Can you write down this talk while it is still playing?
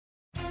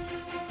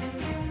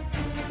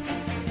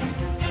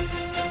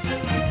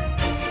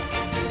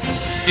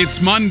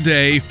It's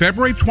Monday,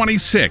 February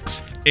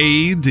 26th,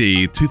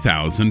 AD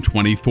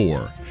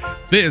 2024.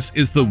 This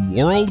is The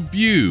World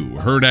View,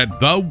 heard at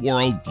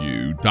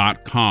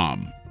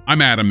theworldview.com.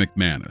 I'm Adam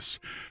McManus.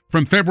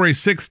 From February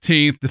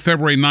 16th to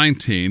February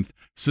 19th,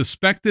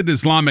 suspected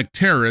Islamic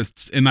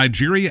terrorists in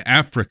Nigeria,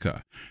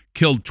 Africa,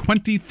 killed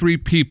 23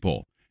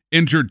 people,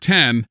 injured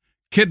 10,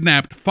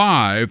 kidnapped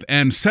 5,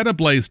 and set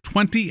ablaze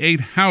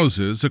 28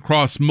 houses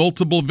across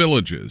multiple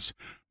villages,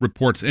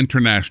 reports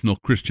International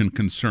Christian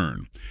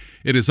Concern.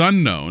 It is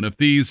unknown if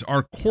these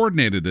are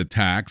coordinated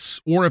attacks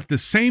or if the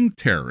same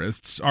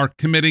terrorists are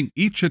committing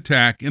each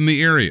attack in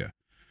the area.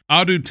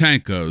 Adu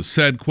Tanko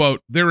said,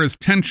 quote, "There is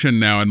tension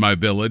now in my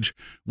village.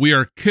 We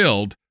are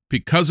killed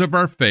because of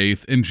our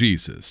faith in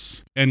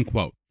Jesus," end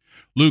quote.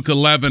 Luke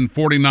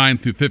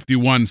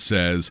 11:49-51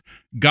 says,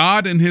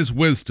 "God in his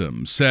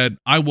wisdom said,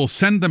 I will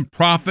send them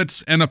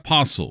prophets and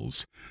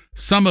apostles,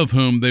 some of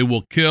whom they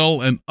will kill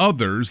and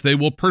others they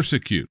will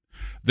persecute.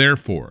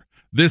 Therefore,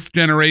 this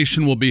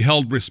generation will be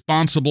held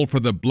responsible for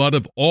the blood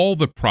of all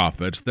the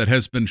prophets that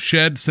has been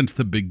shed since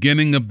the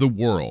beginning of the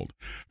world,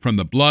 from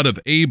the blood of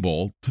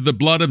Abel to the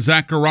blood of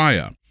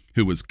Zechariah,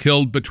 who was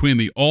killed between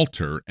the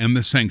altar and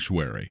the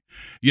sanctuary.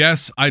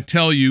 Yes, I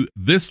tell you,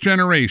 this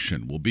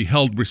generation will be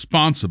held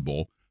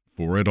responsible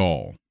for it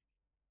all."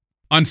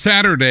 On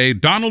Saturday,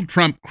 Donald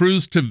Trump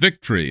cruised to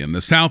victory in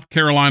the South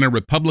Carolina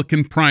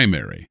Republican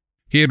primary.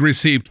 He had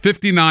received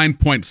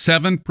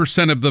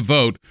 59.7% of the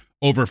vote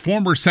over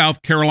former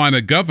South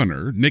Carolina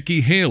Governor Nikki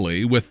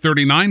Haley with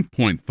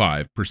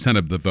 39.5%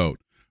 of the vote,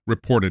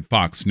 reported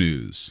Fox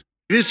News.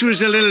 This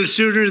was a little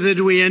sooner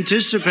than we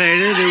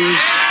anticipated. It was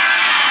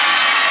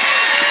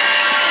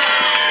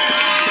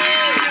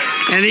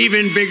an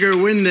even bigger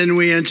win than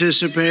we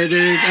anticipated.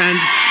 And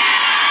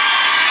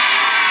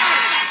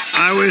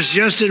I was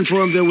just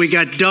informed that we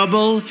got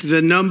double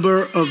the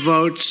number of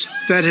votes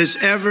that has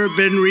ever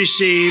been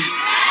received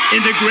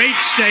in the great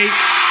state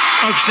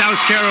of South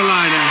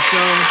Carolina. So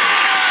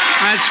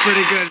that's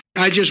pretty good.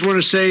 I just want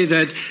to say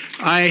that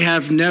I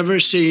have never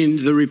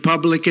seen the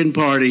Republican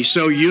Party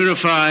so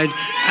unified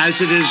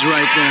as it is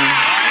right now.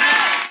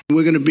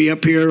 We're going to be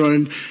up here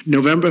on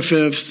November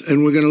 5th,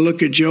 and we're going to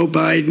look at Joe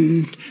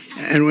Biden,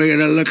 and we're going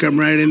to look him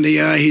right in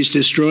the eye. He's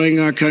destroying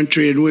our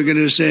country, and we're going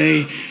to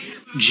say,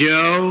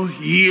 "Joe,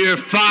 you're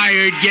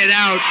fired. Get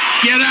out.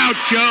 Get out,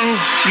 Joe.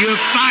 You're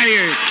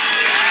fired."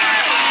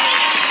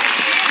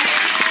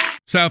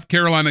 South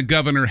Carolina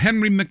Governor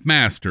Henry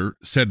McMaster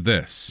said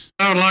this.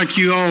 "I'd like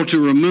you all to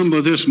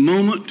remember this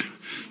moment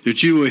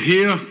that you were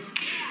here.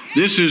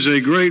 This is a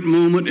great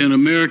moment in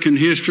American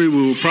history.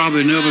 We will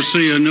probably never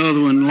see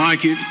another one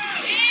like it.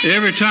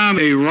 Every time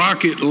a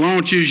rocket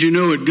launches,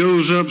 it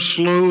goes up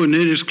slow and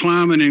it is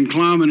climbing and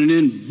climbing, and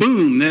then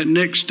boom, that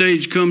next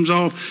stage comes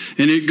off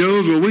and it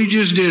goes. Well, we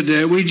just did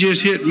that. We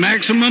just hit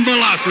maximum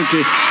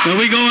velocity and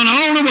we're going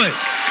all the way."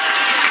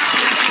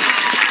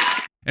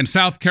 And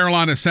South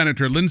Carolina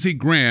Senator Lindsey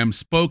Graham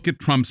spoke at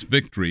Trump's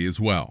victory as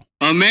well.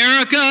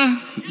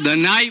 "America, the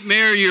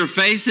nightmare you're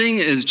facing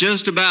is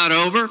just about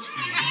over.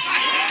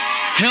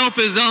 Help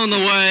is on the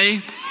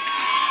way.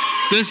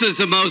 This is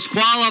the most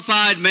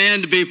qualified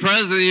man to be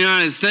president of the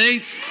United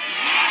States.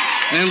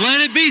 And let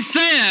it be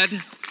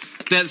said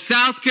that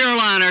South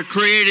Carolina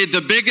created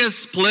the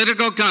biggest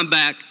political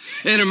comeback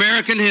in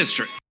American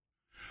history."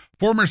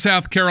 Former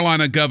South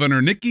Carolina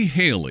Governor Nikki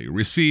Haley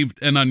received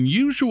an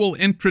unusual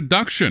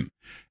introduction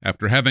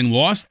after having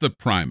lost the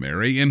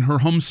primary in her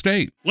home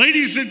state.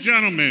 "Ladies and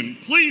gentlemen,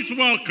 please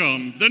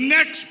welcome the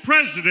next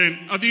president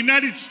of the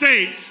United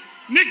States,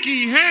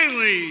 Nikki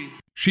Haley."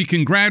 She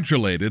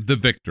congratulated the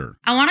victor.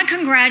 "I want to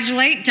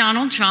congratulate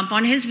Donald Trump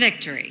on his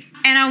victory.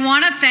 And I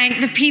want to thank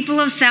the people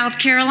of South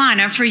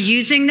Carolina for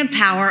using the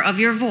power of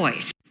your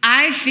voice.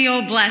 I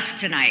feel blessed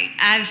tonight.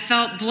 I've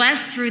felt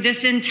blessed through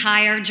this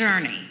entire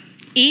journey.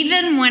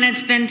 Even when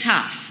it's been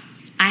tough,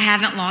 I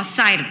haven't lost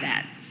sight of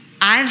that.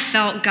 I've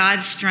felt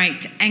God's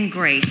strength and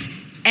grace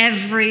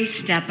every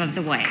step of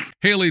the way."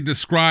 Haley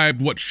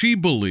described what she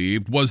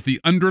believed was the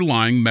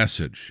underlying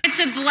message. "It's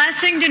a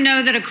blessing to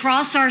know that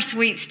across our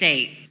sweet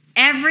state,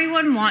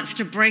 everyone wants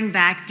to bring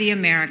back the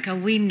America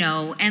we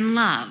know and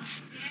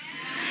love.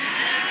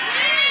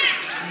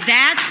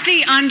 That's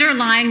the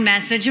underlying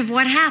message of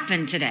what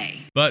happened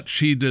today." But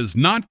she does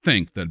not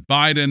think that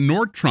Biden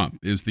nor Trump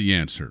is the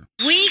answer.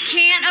 "We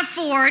can't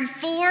afford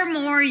 4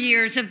 more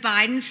years of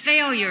Biden's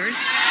failures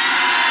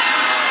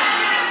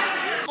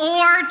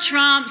or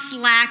Trump's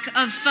lack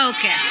of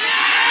focus.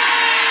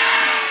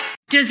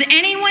 Does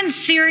anyone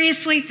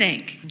seriously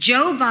think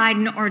Joe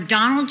Biden or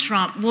Donald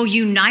Trump will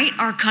unite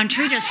our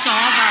country to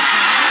solve our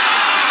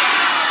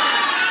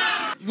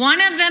problems?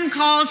 One of them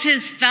calls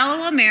his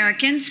fellow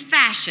Americans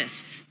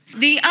fascists.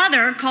 The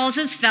other calls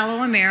his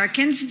fellow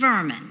Americans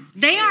vermin.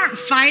 They aren't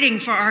fighting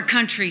for our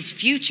country's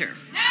future.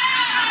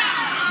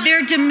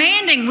 They're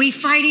demanding we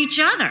fight each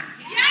other.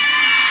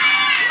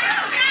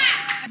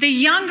 The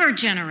younger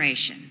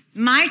generation,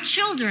 my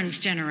children's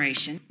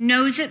generation,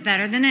 knows it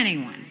better than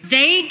anyone.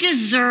 They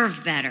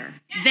deserve better.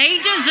 They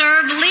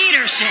deserve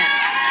leadership."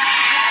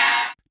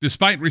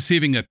 Despite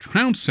receiving a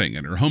trouncing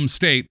in her home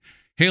state,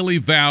 Haley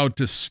vowed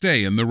to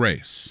stay in the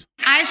race.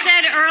 I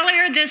said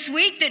earlier this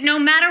week that no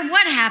matter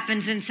what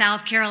happens in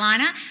South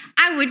Carolina,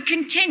 I would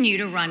continue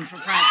to run for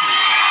president.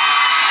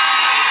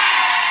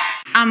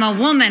 I'm a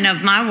woman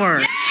of my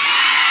word.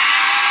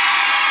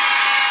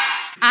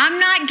 I'm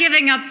not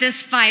giving up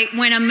this fight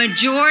when a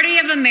majority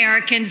of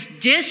Americans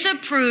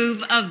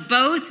disapprove of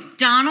both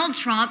Donald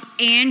Trump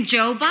and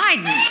Joe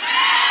Biden.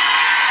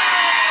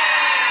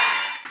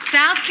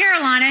 South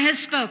Carolina has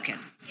spoken.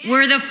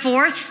 We're the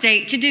fourth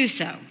state to do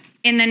so.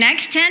 In the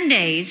next 10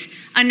 days,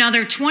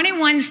 another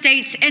 21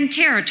 states and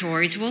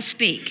territories will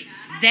speak.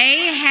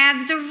 They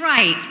have the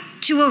right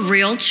to a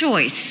real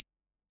choice.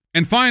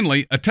 And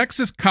finally, a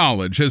Texas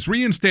college has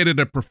reinstated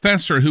a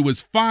professor who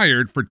was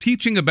fired for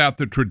teaching about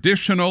the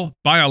traditional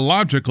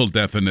biological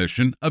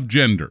definition of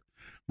gender,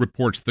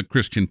 reports the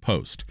Christian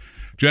Post.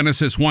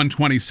 Genesis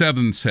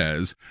 1:27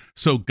 says,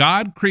 "So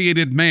God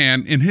created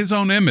man in his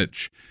own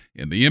image.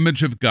 In the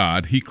image of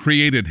God, he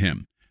created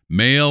him.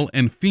 Male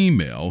and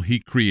female, he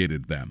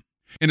created them."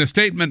 In a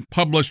statement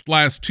published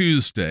last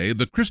Tuesday,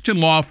 the Christian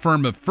law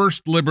firm of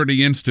First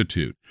Liberty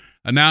Institute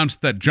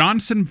announced that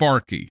Johnson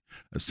Varkey,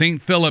 a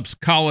St. Philip's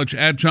College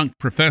adjunct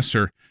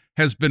professor,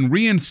 has been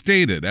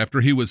reinstated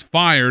after he was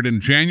fired in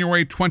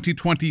January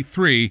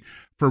 2023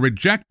 for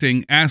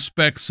rejecting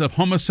aspects of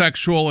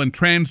homosexual and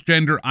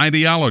transgender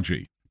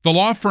ideology. The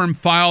law firm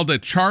filed a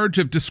charge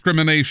of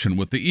discrimination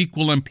with the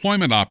Equal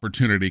Employment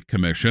Opportunity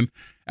Commission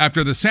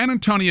after the San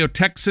Antonio,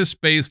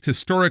 Texas-based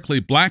historically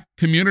black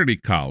community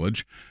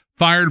college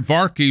fired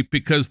Varkey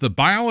because the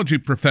biology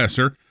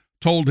professor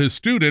told his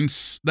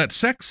students that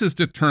sex is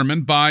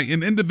determined by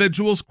an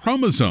individual's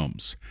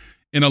chromosomes.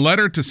 In a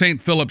letter to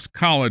St. Philip's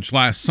College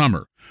last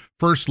summer,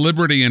 First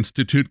Liberty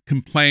Institute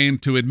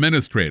complained to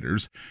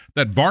administrators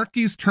that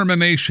Varkey's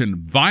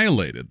termination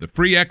violated the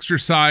free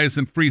exercise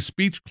and free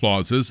speech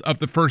clauses of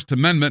the First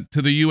Amendment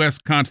to the U.S.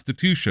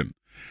 Constitution,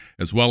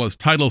 as well as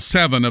Title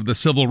VII of the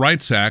Civil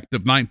Rights Act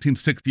of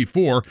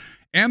 1964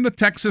 and the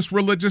Texas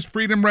Religious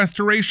Freedom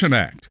Restoration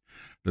Act.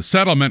 The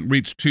settlement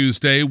reached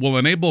Tuesday will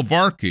enable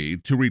Varkey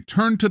to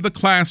return to the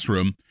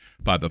classroom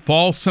by the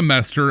fall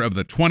semester of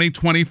the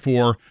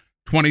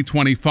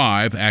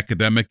 2024-2025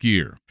 academic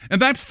year.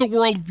 And that's the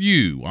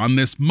Worldview on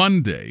this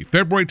Monday,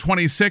 February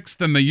 26th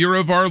in the year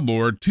of our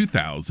Lord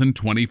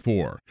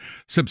 2024.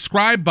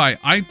 Subscribe by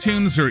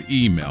iTunes or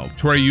email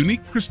to our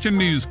unique Christian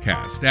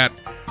newscast at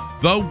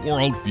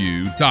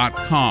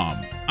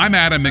theworldview.com. I'm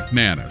Adam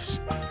McManus.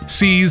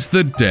 Seize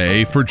the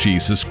day for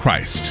Jesus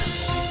Christ.